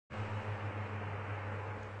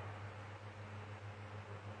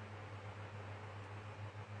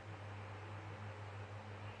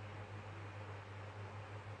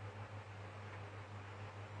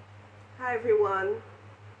Hi everyone.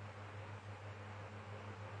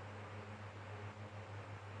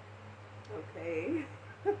 Okay.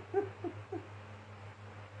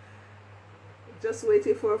 Just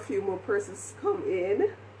waiting for a few more persons to come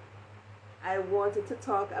in. I wanted to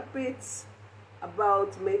talk a bit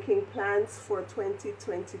about making plans for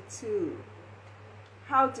 2022.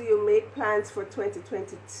 How do you make plans for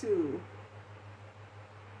 2022?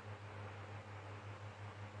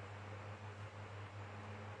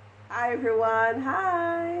 Hi everyone.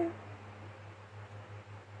 Hi.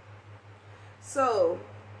 So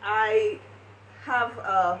I have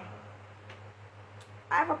a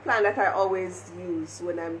plan that I always use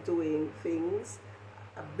when I'm doing things.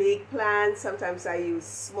 A big plan. Sometimes I use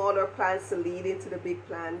smaller plans to lead into the big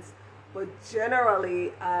plans, but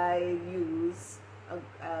generally I use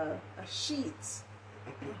a sheet.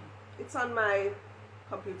 It's on my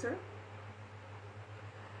computer,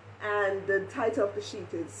 and the title of the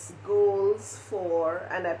sheet is goals for,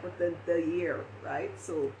 and I put the year, right?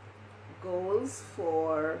 So goals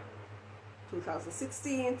for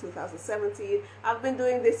 2016, 2017. I've been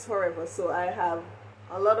doing this forever, so I have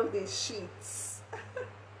a lot of these sheets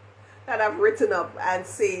that I've written up and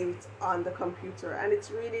saved on the computer, and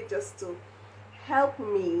it's really just to help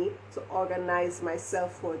me to organize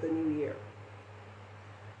myself for the new year.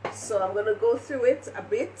 So I'm going to go through it a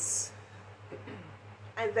bit,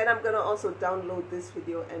 and then I'm going to also download this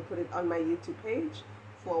video and put it on my YouTube page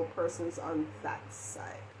for persons on that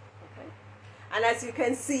side. Okay. And as you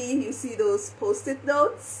can see, you see those post-it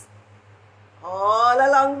notes all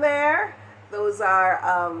along there. Those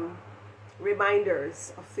are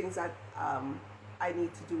reminders of things that I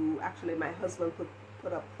need to do. Actually, my husband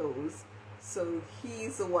put up those, so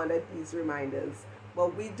he's the one that needs reminders.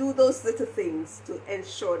 But we do those little things to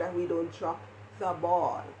ensure that we don't drop the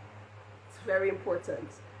ball. It's very important,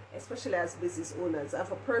 especially as business owners. And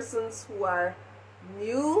for persons who are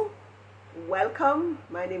new, welcome.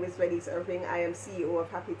 My name is Venice Irving. I am CEO of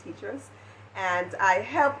Happy Teachers, and I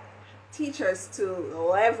help teachers to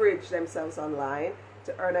leverage themselves online,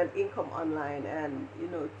 to earn an income online, and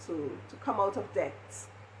to come out of debt.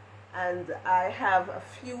 And I have a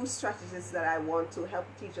few strategies that I want to help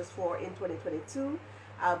teachers for in 2022.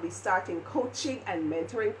 I'll be starting coaching and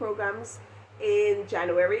mentoring programs in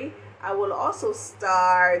January. I will also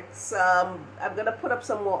start I'm going to put up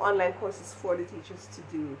some more online courses for the teachers to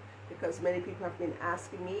do, because many people have been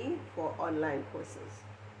asking me for online courses.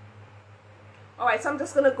 Alright, so I'm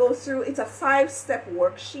just going to go through. It's a 5-step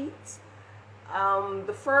worksheet.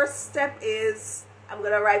 The first step is I'm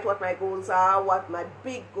going to write what my goals are, what my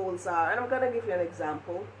big goals are, and I'm going to give you an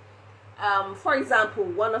example. For example,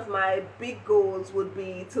 one of my big goals would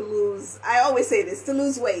be to lose, I always say this, to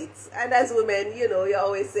lose weight. And as women, you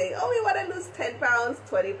always say, oh, you want to lose 10 pounds,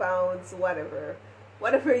 20 pounds, whatever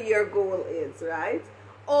your goal is, right?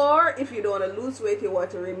 Or if you don't want to lose weight, you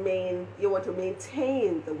want to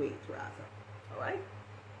maintain the weight rather. All right?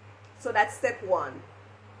 So that's step 1.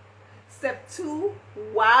 Step 2,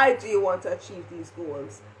 why do you want to achieve these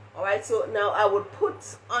goals? All right, so now I would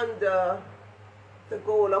put under the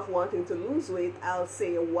goal of wanting to lose weight, I'll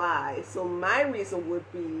say why. So my reason would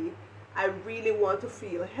be, I really want to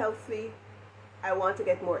feel healthy. I want to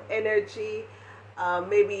get more energy.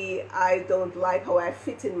 Maybe I don't like how I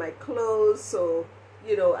fit in my clothes, so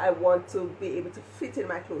I want to be able to fit in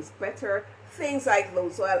my clothes better. Things like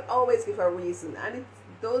those. So I'll always give a reason, and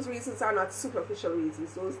those reasons are not superficial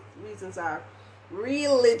reasons. Those reasons are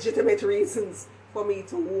real legitimate reasons for me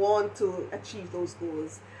to want to achieve those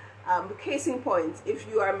goals. Case in point, if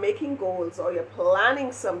you are making goals or you're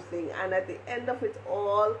planning something, and at the end of it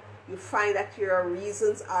all you find that your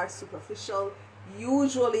reasons are superficial,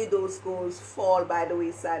 usually those goals fall by the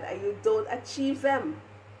wayside and you don't achieve them.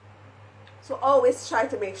 So always try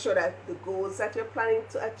to make sure that the goals that you're planning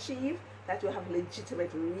to achieve, that you have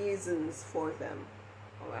legitimate reasons for them.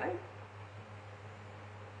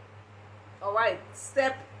 All right,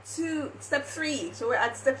 step 3. So we're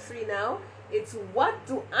at step 3 now. It's what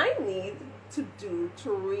do I need to do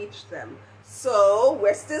to reach them? So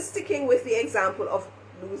we're still sticking with the example of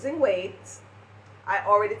losing weight. I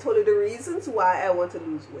already told you the reasons why I want to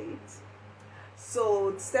lose weight.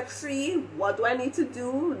 So step 3, what do I need to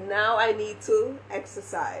do? Now I need to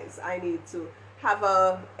exercise. I need to have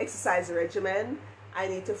a exercise regimen. I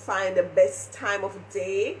need to find the best time of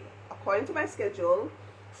day according to my schedule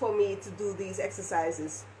for me to do these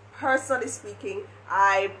exercises. Personally speaking,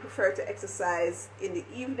 I prefer to exercise in the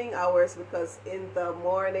evening hours, because in the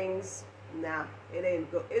mornings,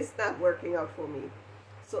 it's not working out for me.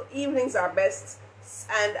 So evenings are best.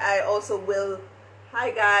 And I also will,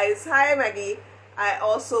 hi guys, hi Maggie, I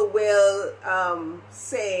also will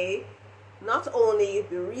say not only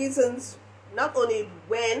the reasons, not only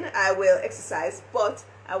when I will exercise, but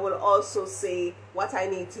I will also say what I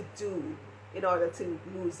need to do in order to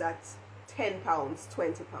lose that 10 pounds,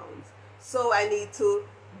 20 pounds. So I need to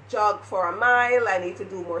jog for a mile, I need to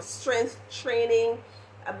do more strength training,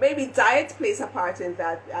 maybe diet plays a part in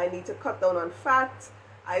that. I need to cut down on fat,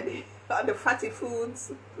 I need on the fatty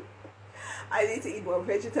foods. I need to eat more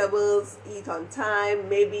vegetables, eat on time.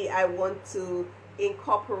 Maybe I want to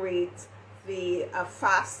incorporate the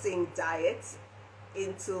fasting diet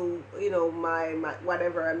into, you know, my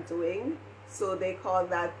whatever I'm doing. So they call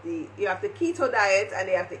that you have the keto diet and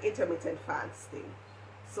you have the intermittent fasting.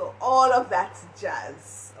 So all of that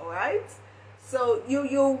jazz, all right? So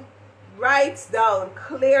you write down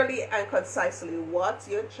clearly and concisely what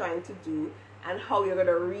you're trying to do and how you're going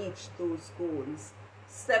to reach those goals.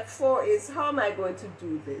 Step 4 is, how am I going to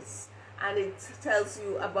do this? And it tells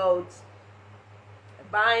you about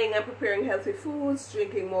buying and preparing healthy foods,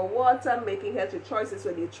 drinking more water, making healthy choices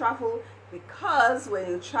when you travel, because when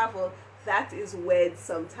you travel, that is when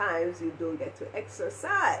sometimes you don't get to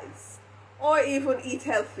exercise or even eat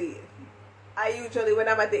healthy. I usually, when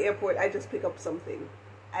I'm at the airport, I just pick up something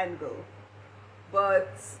and go.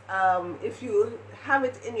 But if you have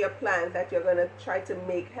it in your plan that you're going to try to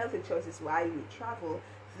make healthy choices while you travel,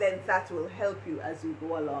 then that will help you as you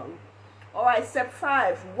go along. All right, step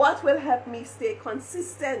 5, what will help me stay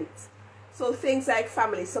consistent? So things like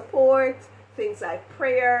family support, things like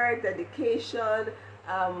prayer, dedication,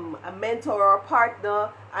 a mentor or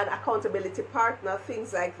partner, an accountability partner,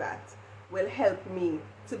 things like that will help me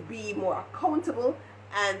to be more accountable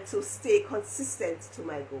and to stay consistent to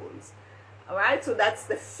my goals. All right, so that's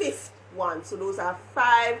the 5th one. So those are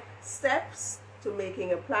 5 steps to making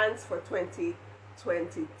your plans for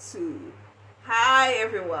 2022. Hi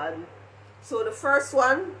everyone. So the first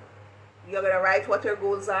one, you're going to write what your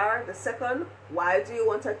goals are. The second, why do you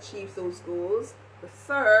want to achieve those goals? The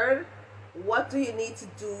third, what do you need to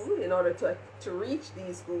do in order to reach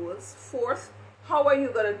these goals? 4th, how are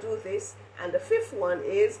you going to do this? And the 5th one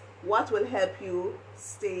is, what will help you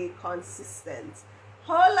stay consistent?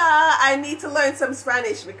 Hola, I need to learn some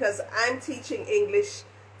Spanish because I'm teaching English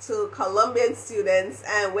to Colombian students,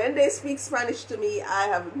 and when they speak Spanish to me, I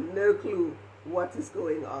have no clue what is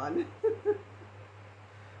going on.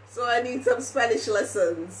 So I need some Spanish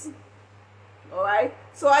lessons. All right,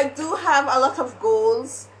 so I do have a lot of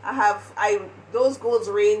goals. Those goals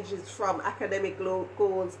range from academic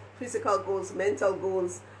goals, physical goals, mental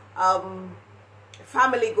goals,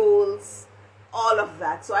 family goals, all of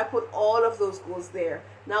that. So I put all of those goals there.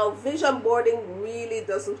 Now vision boarding really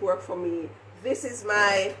doesn't work for me. This is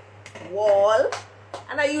my wall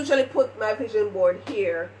and I usually put my vision board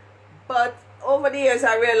here, but over the years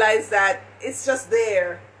I realized that it's just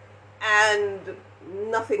there and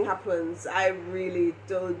nothing happens. I really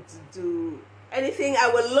don't do anything. I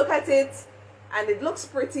will look at it and it looks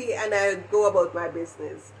pretty and I go about my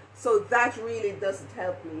business. So that really doesn't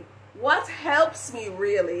help me. What helps me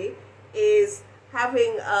really is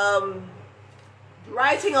having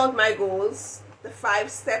writing out my goals, the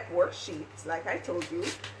 5-step worksheet like I told you,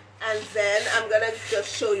 and then I'm gonna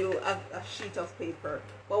just show you a sheet of paper.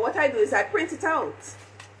 But what I do is I print it out.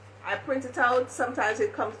 Sometimes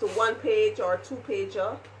it comes to 1 page or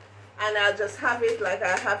 2-pager, and I'll just have it like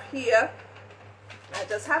I have here. I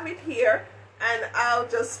just have it here and I'll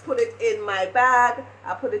just put it in my bag.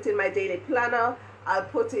 I'll put it in my daily planner. I'll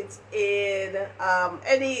put it in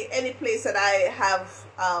any place that I have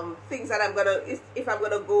things that I'm gonna, if I'm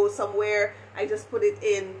gonna go somewhere, I just put it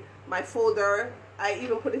in my folder. I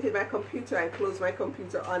even put it in my computer and close my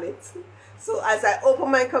computer on it. So as I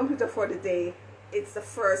open my computer for the day, it's the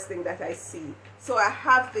first thing that I see. So I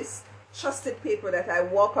have this trusted paper that I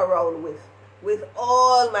walk around with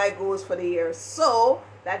all my goals for the year. So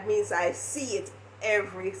that means I see it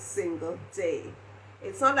every single day.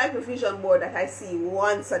 It's not like a vision board that I see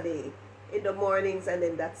once a day in the mornings and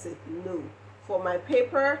then that's it. No. For my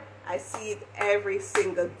paper, I see it every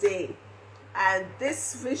single day. And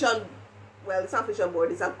this vision, well, it's not vision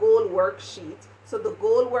board, it's a goal worksheet. So the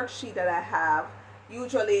goal worksheet that I have,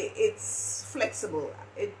 usually it's flexible.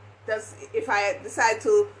 It does, if I decide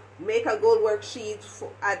to make a goal worksheet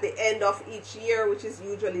at the end of each year, which is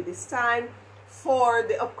usually this time, for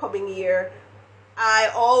the upcoming year,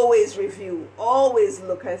 I always review, always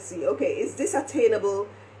look and see, okay, is this attainable?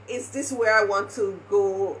 Is this where I want to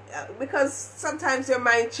go? Because sometimes your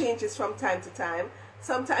mind changes from time to time.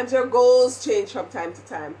 Sometimes your goals change from time to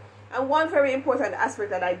time. And one very important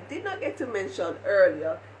aspect that I did not get to mention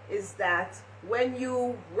earlier is that when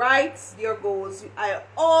you write your goals, I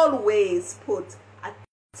always put a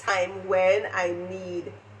time when I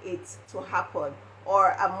need it to happen,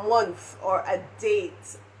 or a month or a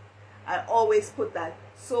date. I always put that.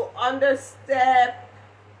 So under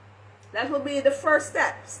that will be the first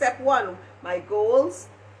step. Step 1, my goals.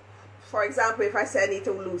 For example, if I say I need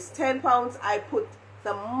to lose 10 pounds, I put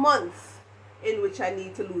the month in which I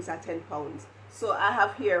need to lose that 10 pounds. So I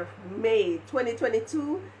have here May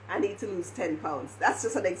 2022, I need to lose 10 pounds. That's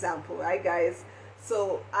just an example, right, guys?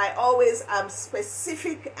 So I always am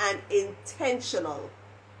specific and intentional.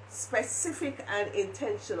 Specific and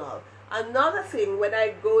intentional. Another thing, when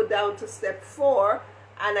I go down to step 4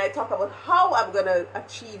 and I talk about how I'm going to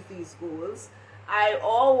achieve these goals, I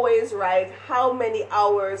always write how many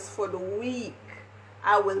hours for the week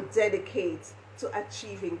I will dedicate to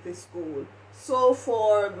achieving this goal. So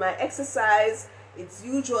for my exercise, it's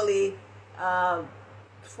usually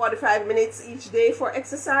 45 minutes each day for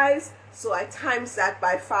exercise. So I times that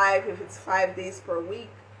by 5 if it's 5 days per week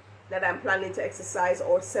that I'm planning to exercise,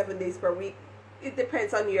 or 7 days per week. It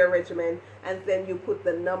depends on your regimen, and then you put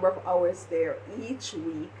the number of hours there each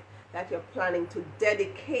week that you're planning to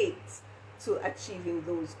dedicate to achieving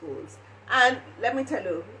those goals. And let me tell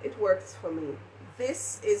you, it works for me.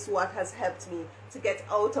 This is what has helped me to get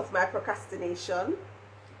out of my procrastination,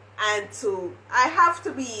 and I have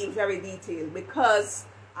to be very detailed because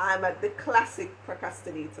I'm the classic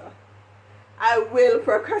procrastinator. I will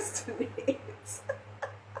procrastinate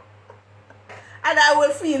and I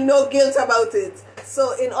will feel no guilt about it.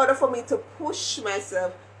 So in order for me to push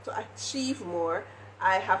myself to achieve more,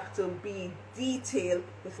 I have to be detailed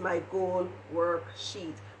with my goal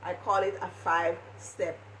worksheet. I call it a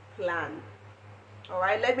 5-step plan. All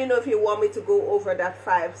right, let me know if you want me to go over that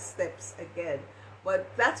 5 steps again. But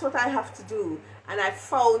that's what I have to do. And I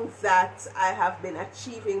found that I have been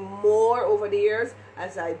achieving more over the years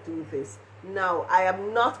as I do this. Now, I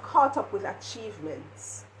am not caught up with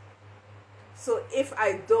achievements. So if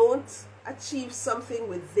I don't achieve something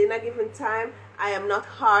within a given time, I am not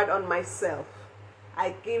hard on myself.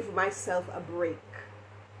 I give myself a break.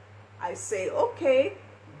 I say, okay,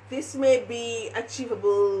 this may be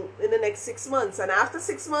achievable in the next 6 months. And after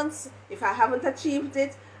 6 months, if I haven't achieved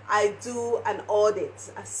it, I do an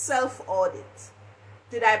audit, a self-audit.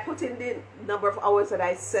 Did I put in the number of hours that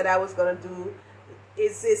I said I was going to do?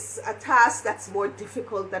 Is this a task that's more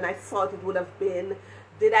difficult than I thought it would have been?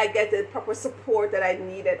 Did I get the proper support that I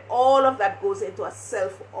needed? All of that goes into a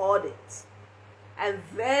self-audit. And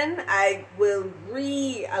then I will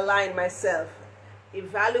realign myself,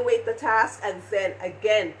 evaluate the task, and then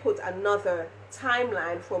again put another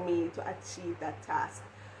timeline for me to achieve that task.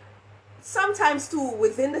 Sometimes too,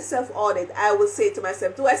 within the self-audit, I will say to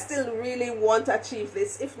myself, do I still really want to achieve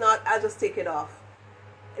this? If not, I'll just take it off.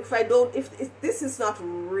 If I don't, if this is not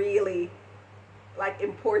really like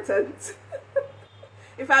important,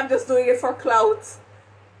 if I'm just doing it for clout,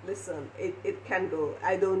 listen, it can go.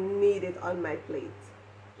 I don't need it on my plate.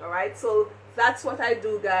 All right, so that's what I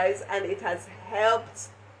do, guys, and it has helped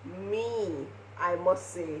me, I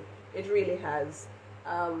must say. It really has.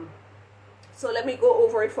 So let me go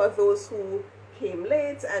over it for those who came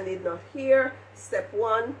late and did not hear. Step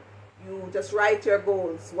 1, you just write your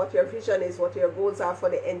goals, what your vision is, what your goals are for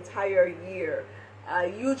the entire year. I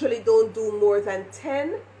usually don't do more than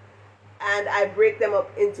 10, and I break them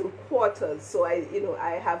up into quarters. So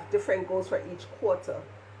I have different goals for each quarter.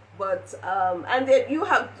 But and then you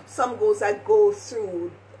have some goals that go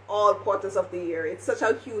through all quarters of the year. It's such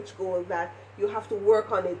a huge goal that you have to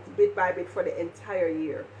work on it bit by bit for the entire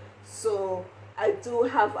year. So I do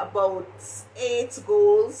have about 8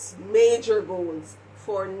 goals, major goals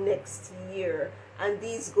for next year. And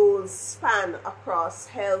these goals span across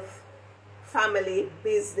health, family,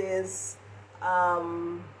 business,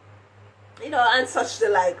 and such the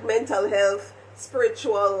like, mental health,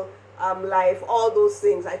 spiritual life, all those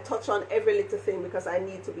things. I touch on every little thing because I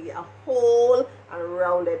need to be a whole and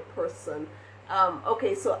rounded person.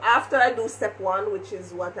 Okay, so after I do step 1, which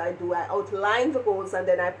is what I do, I outline the goals and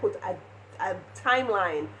then I put a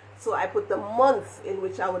timeline. So I put the month in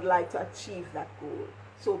which I would like to achieve that goal.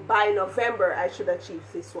 So by November, I should achieve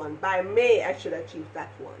this one. By May, I should achieve that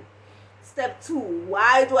one. Step 2,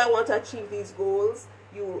 why do I want to achieve these goals?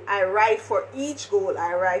 I write for each goal,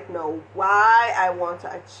 I write now why I want to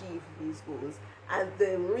achieve these goals. And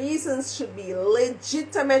the reasons should be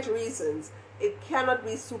legitimate reasons. It cannot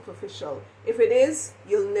be superficial. If it is,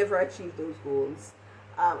 you'll never achieve those goals.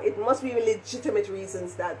 It must be legitimate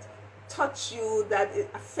reasons that touch you, that it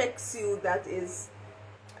affects you, that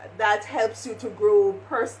helps you to grow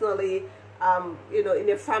personally, in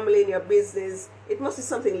your family, in your business. It must be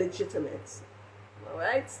something legitimate. All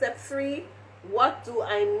right. Step 3, what do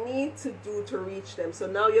I need to do to reach them? So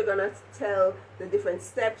now you're gonna tell the different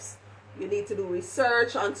steps. You need to do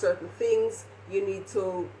research on certain things. You need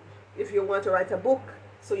to, if you want to write a book,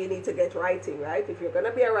 so you need to get writing, right? If you're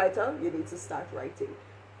gonna be a writer, you need to start writing.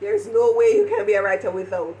 There's no way you can be a writer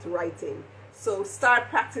without writing. So start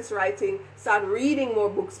practice writing, start reading more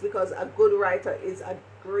books, because a good writer is a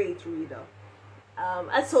great reader.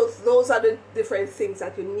 And so those are the different things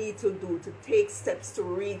that you need to do to take steps to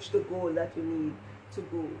reach the goal that you need to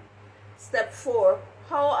go. Step 4,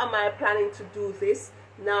 how am I planning to do this?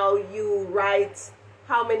 Now you write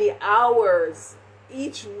how many hours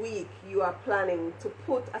each week you are planning to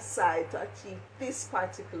put aside to achieve this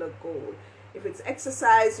particular goal. If it's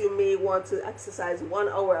exercise, you may want to exercise 1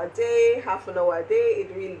 hour a day, half an hour a day.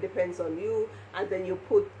 It really depends on you. And then you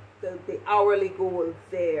put the hourly goal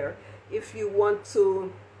there. If you want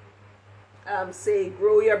to, say,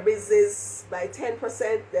 grow your business by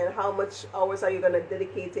 10%, then how much hours are you going to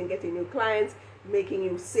dedicate in getting new clients, making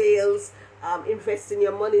new sales, investing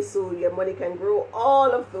your money so your money can grow?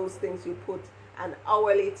 All of those things, you put an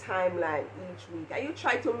hourly timeline each week. And you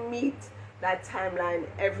try to meet that timeline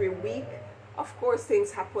every week. Of course,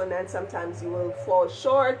 things happen and sometimes you will fall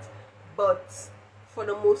short, but for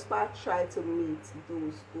the most part, try to meet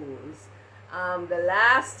those goals. The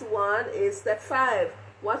last one is step 5.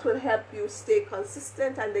 What will help you stay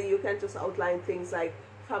consistent? And then you can just outline things like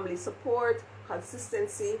family support,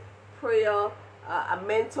 consistency, prayer, a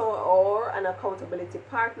mentor or an accountability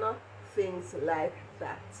partner, things like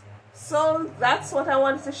that. So that's what I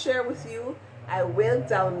wanted to share with you. I will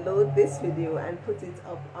download this video and put it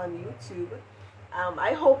up on YouTube.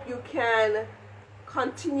 I hope you can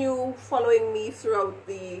continue following me throughout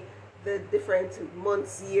the different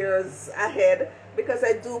months, years ahead, because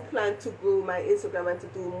I do plan to grow my Instagram and to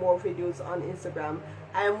do more videos on Instagram.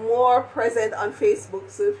 I'm more present on Facebook,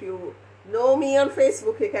 so if you know me on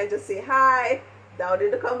Facebook, you can just say hi down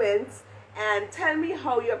in the comments and tell me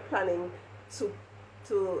how you're planning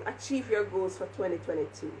to achieve your goals for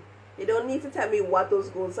 2022. You don't need to tell me what those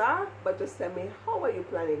goals are, but just tell me how are you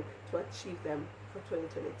planning to achieve them for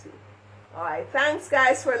 2022. All right, thanks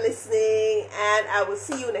guys for listening, and I will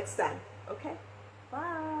see you next time. Okay.